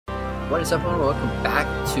What is up, everyone? Welcome back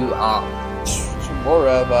to some more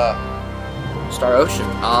of Star Ocean.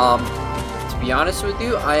 To be honest with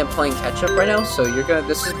you, I am playing catch up right now, so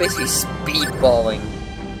this is basically speedballing.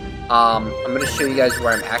 I'm gonna show you guys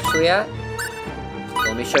where I'm actually at.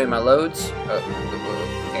 Let me show you my loads.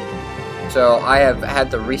 Okay. So I have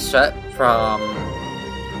had to reset from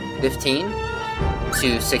 15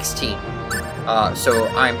 to 16. So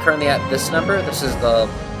I'm currently at this number. This is the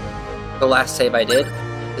last save I did.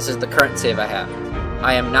 This is the current save I have.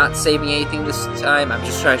 I am not saving anything this time. I'm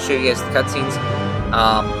just trying to show you guys the cutscenes.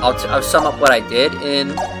 I'll sum up what I did in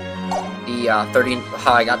the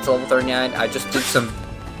how I got to level 39. I just did some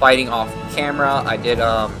fighting off camera.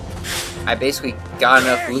 I basically got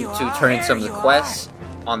enough loot to turn in some of the quests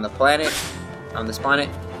on this planet,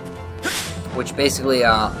 which basically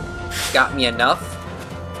got me enough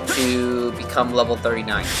to become level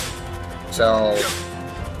 39. So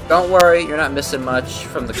don't worry, you're not missing much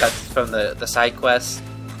from the side quests.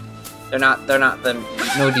 They're not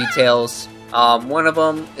no details. One of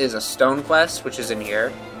them is a stone quest, which is in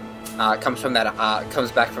here. It comes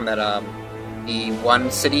back from that the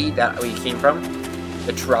one city that we came from,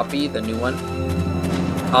 the Trophy, the new one.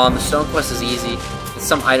 The stone quest is easy. It's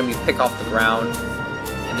some item you pick off the ground,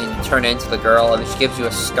 and then you turn it into the girl, and she gives you a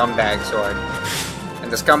scumbag sword.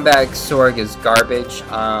 The scumbag sword is garbage.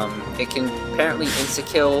 It can apparently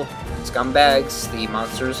insta-kill scumbags, the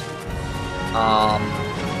monsters,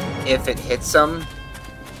 if it hits them,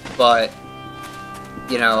 but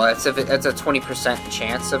you know, it's a 20%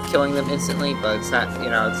 chance of killing them instantly, but it's not, you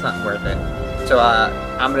know, it's not worth it. So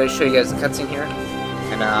I'm gonna show you guys the cutscene here,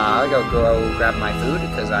 and I'll go grab my food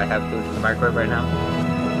because I have food in the microwave right now,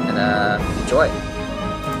 and enjoy.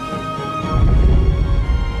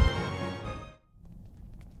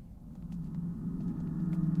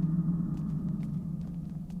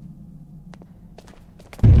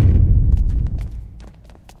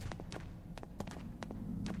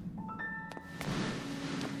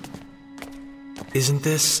 Isn't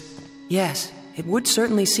this? Yes, it would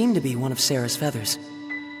certainly seem to be one of Sarah's feathers.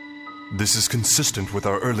 This is consistent with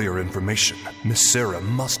our earlier information. Miss Sarah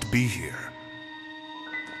must be here.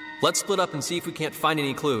 Let's split up and see if we can't find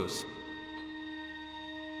any clues.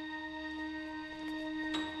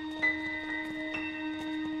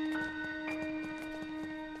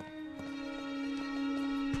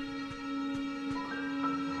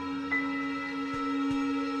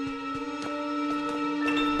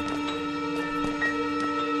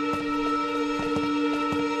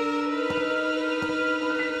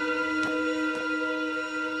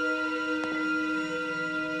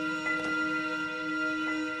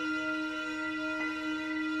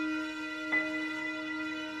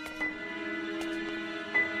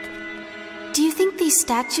 Do you think these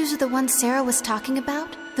statues are the ones Sarah was talking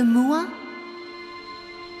about? The Mua?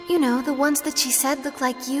 You know, the ones that she said look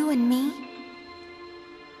like you and me?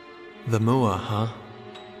 The Mua, huh?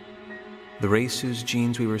 The race whose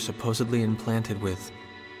genes we were supposedly implanted with.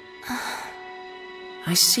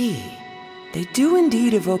 I see. They do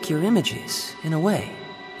indeed evoke your images, in a way.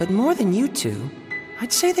 But more than you two,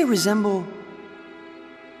 I'd say they resemble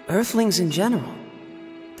Earthlings in general.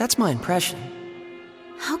 That's my impression.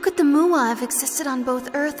 How could the Mua have existed on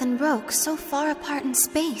both Earth and Roke so far apart in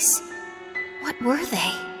space? What were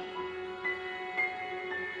they?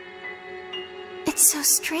 It's so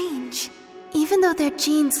strange, even though their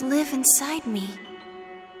genes live inside me.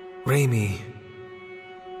 Raimi.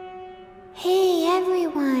 Hey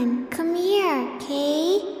everyone, come here,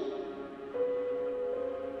 Kay.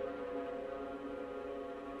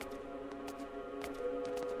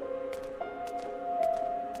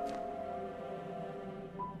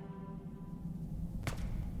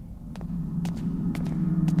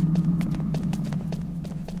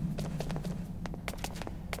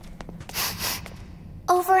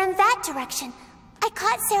 Over in that direction. I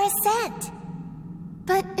caught Sarah's scent.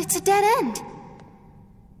 But it's a dead end.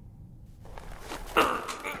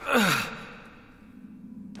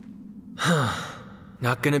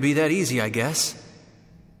 Not gonna be that easy, I guess.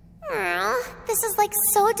 This is like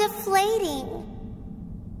so deflating.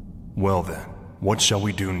 Well then, what shall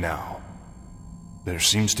we do now? There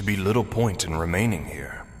seems to be little point in remaining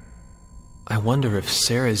here. I wonder if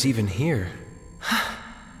Sarah's even here.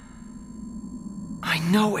 I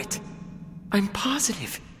know it. I'm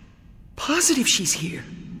positive. Positive she's here.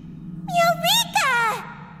 Eureka!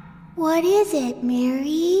 What is it,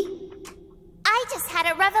 Mary? I just had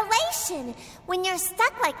a revelation. When you're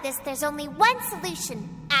stuck like this, there's only one solution.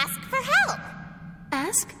 Ask for help.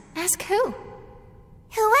 Ask? Ask who?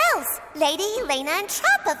 Who else? Lady Elena and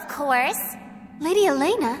Trump, of course. Lady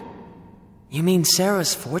Elena? You mean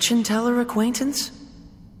Sarah's fortune teller acquaintance?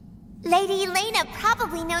 Lady Elena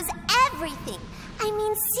probably knows everything. I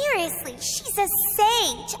mean, seriously, she's a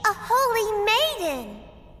sage, a holy maiden.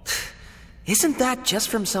 Isn't that just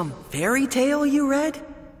from some fairy tale you read?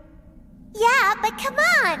 Yeah, but come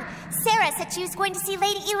on! Sarah said she was going to see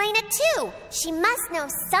Lady Elena too. She must know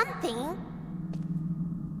something.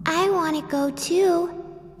 I want to go too.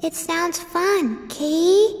 It sounds fun,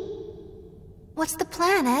 Katie. What's the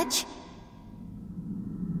plan, Edge?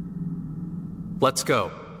 Let's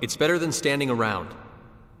go. It's better than standing around.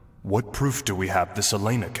 What proof do we have this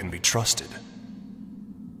Elena can be trusted?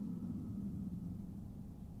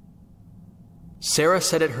 Sarah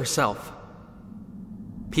said it herself.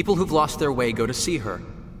 People who've lost their way go to see her.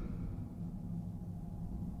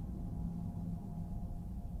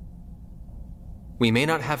 We may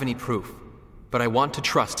not have any proof, but I want to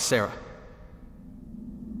trust Sarah.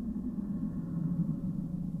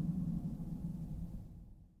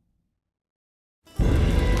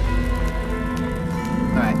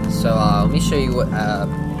 Alright, so let me show you what the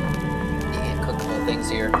cookable things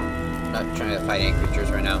here. I'm not trying to fight any creatures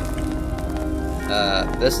right now.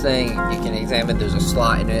 This thing you can examine, there's a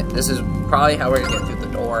slot in it. This is probably how we're gonna get through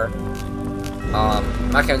the door.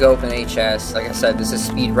 I'm not gonna go open any chests. Like I said, this is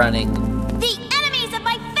speed running. The enemies of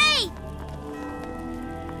my faith!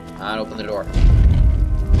 I'll open the door.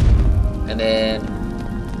 And then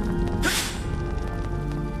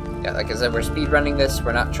yeah, like I said, we're speed running this.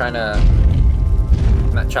 We're not trying to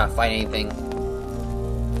fight anything.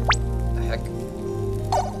 The heck?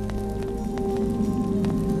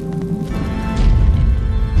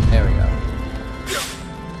 There we go.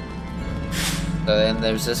 So then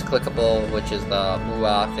there's this clickable, which is the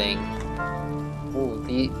Mua thing. Ooh,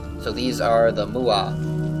 so these are the Mua.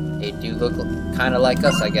 They do look kind of like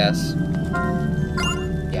us, I guess.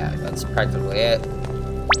 Yeah, that's practically it.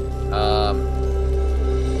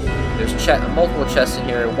 There's multiple chests in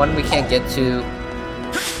here. One we can't get to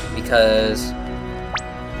because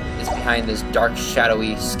it's behind this dark,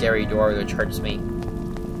 shadowy, scary door, which hurts me.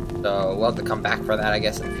 So we'll have to come back for that, I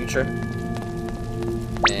guess, in the future.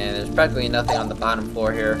 And there's practically nothing on the bottom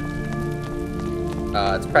floor here.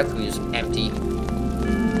 It's practically just empty.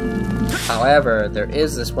 However, there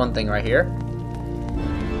is this one thing right here.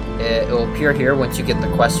 It will appear here once you get the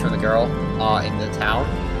quest from the girl in the town.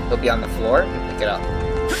 It'll be on the floor, and pick it up.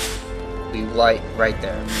 It'll be right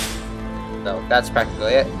there. So that's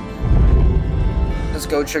practically it. Let's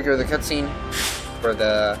go trigger the cutscene for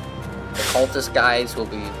the cultist guys will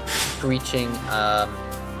be breaching.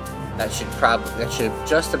 That should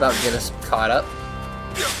just about get us caught up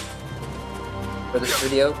for this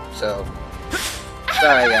video. So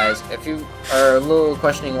sorry guys, if you are a little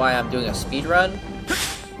questioning why I'm doing a speed run,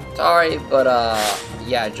 sorry, but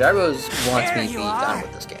yeah, Gyros wants me to be done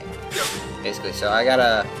with this game, basically. So I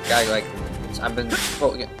gotta like, I've been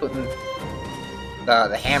putting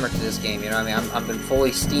the hammer to this game, you know what I mean? I've been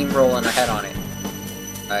fully steamrolling ahead on it.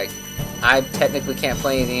 Like, I technically can't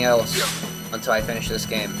play anything else until I finish this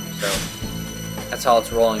game, so that's how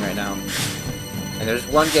it's rolling right now. And there's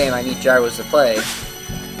one game I need Gyros to play,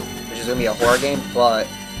 which is gonna be a horror game, but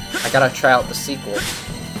I gotta try out the sequel,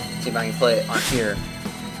 see if I can play it on here,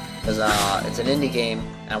 because it's an indie game,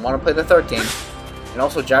 and I want to play the third game. And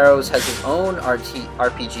also Gyros has his own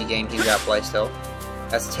RPG game he's gotta play still.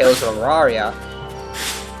 That's Tales of Auraria.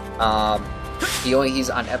 He's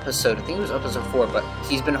on episode, I think it was episode 4, but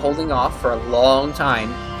he's been holding off for a long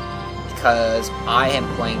time because I am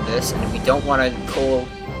playing this, and we don't want to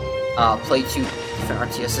play two different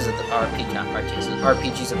RPGs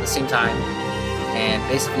at the same time, and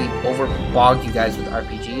basically overbog you guys with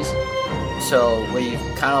RPGs. So we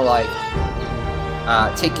kind of like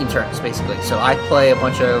taking turns, basically. So I play a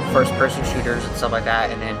bunch of first-person shooters and stuff like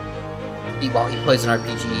that, and then while he plays an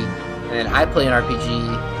RPG, and then I play an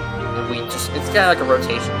RPG. And it's kind of like a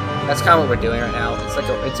rotation. That's kind of what we're doing right now. It's like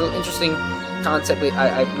it's an interesting concept we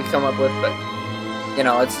come up with, but you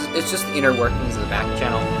know, it's just the inner workings of the back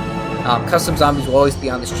channel. Custom zombies will always be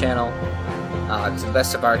on this channel. To the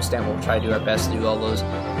best of our extent, we'll try to do our best to do all those.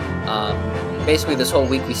 Basically, this whole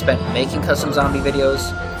week we spent making custom zombie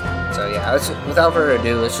videos. So yeah, without further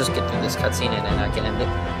ado, let's just get through this cutscene and then I can end it.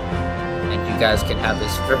 And you guys can have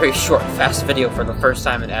this very short, fast video for the first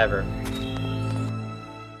time in ever.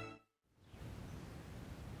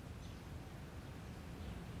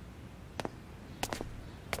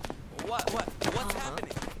 What's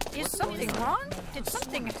happening? Is something wrong? Did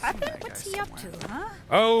something happen? What's he up to, huh?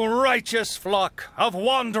 O righteous flock of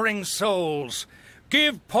wandering souls,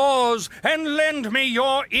 give pause and lend me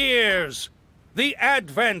your ears. The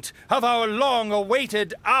advent of our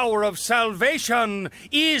long-awaited hour of salvation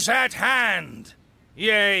is at hand.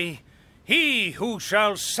 Yea, He who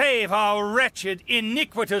shall save our wretched,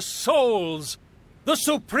 iniquitous souls, the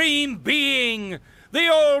Supreme Being, the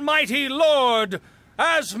Almighty Lord,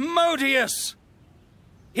 Asmodeus.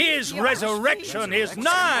 His resurrection is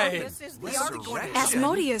nigh.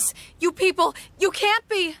 Asmodeus, you people, you can't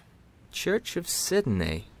be. Church of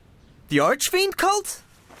Sidney. The Archfiend cult?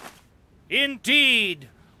 Indeed,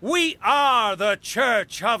 we are the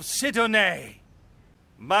Church of Sidney.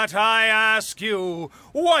 But I ask you,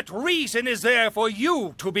 what reason is there for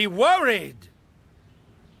you to be worried?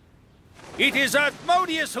 It is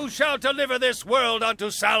Asmodeus who shall deliver this world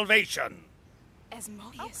unto salvation.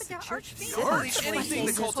 Asmodeus,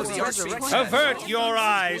 Avert your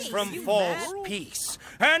eyes from false peace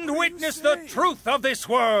and witness the truth of this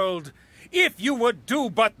world. If you would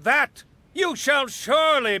do but that, you shall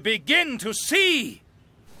surely begin to see.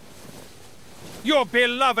 Your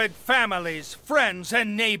beloved families, friends,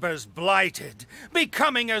 and neighbors blighted,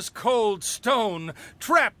 becoming as cold stone,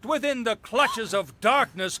 trapped within the clutches of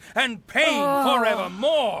darkness and pain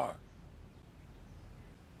forevermore.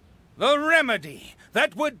 The remedy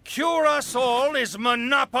that would cure us all is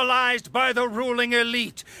monopolized by the ruling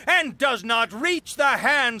elite and does not reach the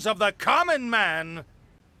hands of the common man.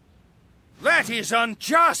 That is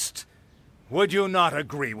unjust. Would you not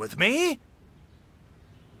agree with me?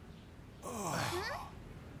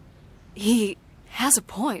 He has a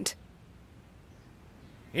point.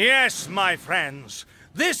 Yes, my friends.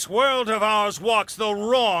 This world of ours walks the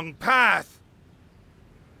wrong path.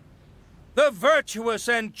 The virtuous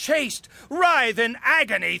and chaste writhe in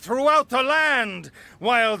agony throughout the land,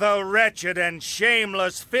 while the wretched and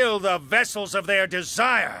shameless fill the vessels of their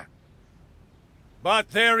desire.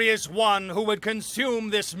 But there is one who would consume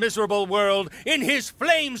this miserable world in his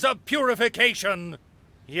flames of purification.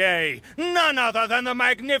 Yea, none other than the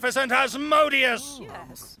magnificent Asmodeus.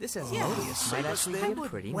 Yes, this Asmodeus might actually be a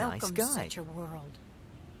pretty nice guy. Such a world.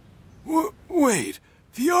 Wait,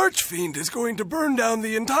 the Archfiend is going to burn down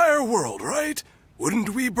the entire world, right?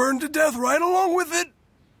 Wouldn't we burn to death right along with it?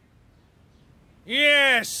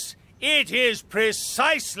 Yes, it is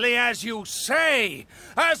precisely as you say.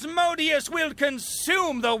 Asmodeus will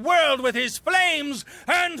consume the world with his flames,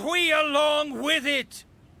 and we along with it.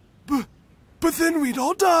 But then we'd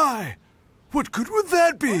all die. What good would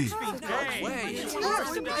that be?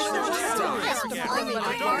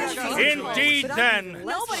 Indeed, then,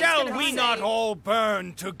 shall we not all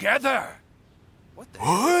burn together? What?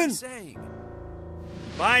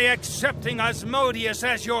 By accepting Asmodeus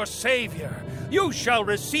as your savior, you shall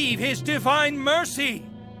receive his divine mercy.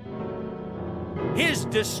 His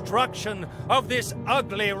destruction of this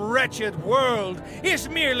ugly, wretched world is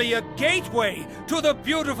merely a gateway to the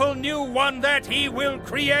beautiful new one that he will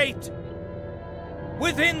create.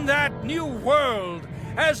 Within that new world,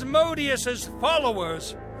 Asmodeus's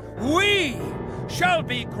followers, we shall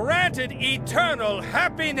be granted eternal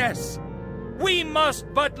happiness. We must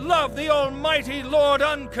but love the Almighty Lord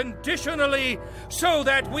unconditionally, so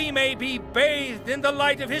that we may be bathed in the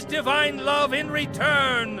light of his divine love in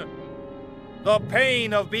return. The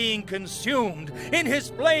pain of being consumed in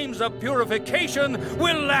his flames of purification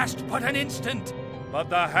will last but an instant,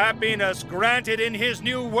 but the happiness granted in his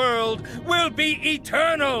new world will be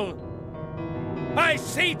eternal. I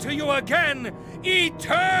say to you again,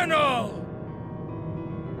 eternal!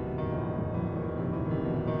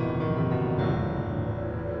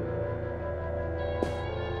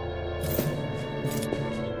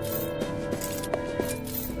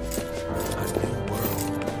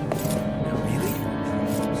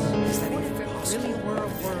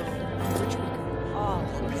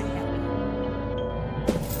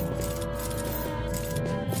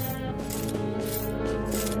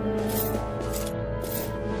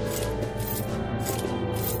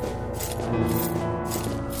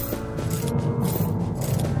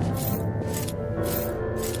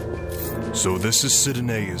 So this is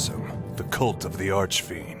Sidneism, the cult of the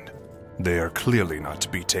Archfiend. They are clearly not to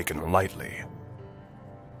be taken lightly.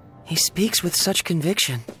 He speaks with such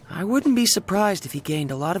conviction. I wouldn't be surprised if he gained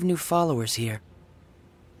a lot of new followers here.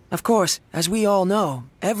 Of course, as we all know,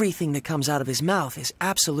 everything that comes out of his mouth is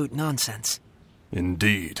absolute nonsense.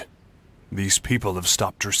 Indeed. These people have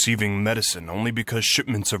stopped receiving medicine only because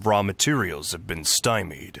shipments of raw materials have been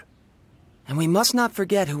stymied. And we must not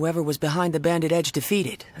forget whoever was behind the Bandit Edge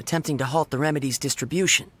defeated, attempting to halt the remedy's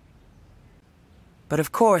distribution. But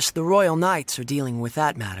of course, the Royal Knights are dealing with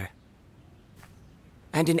that matter.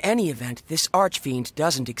 And in any event, this Archfiend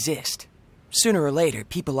doesn't exist. Sooner or later,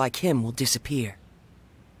 people like him will disappear.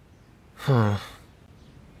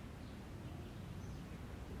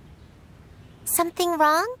 Something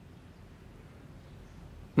wrong?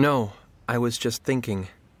 No, I was just thinking.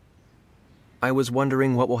 I was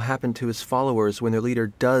wondering what will happen to his followers when their leader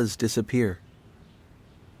does disappear.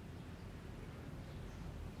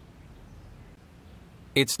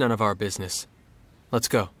 It's none of our business. Let's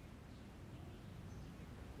go.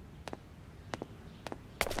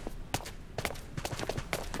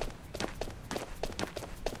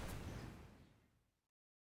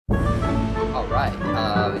 Alright,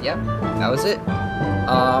 yep, that was it.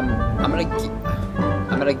 I'm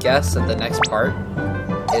gonna guess that the next part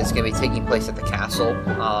is gonna be taking place at the castle.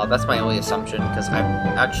 That's my only assumption, because I've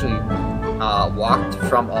actually walked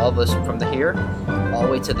from here all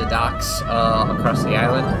the way to the docks across the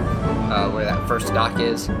island, where that first dock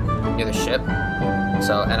is, near the ship.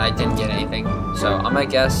 So, and I didn't get anything. So I'm gonna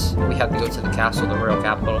guess we have to go to the castle, the royal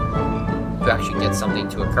capital, to actually get something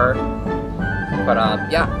to occur. But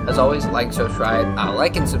yeah, as always, like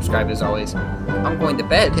and subscribe as always. I'm going to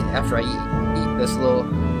bed after I eat this little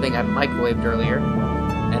thing I microwaved earlier.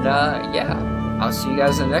 And yeah, I'll see you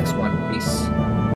guys in the next one. Peace.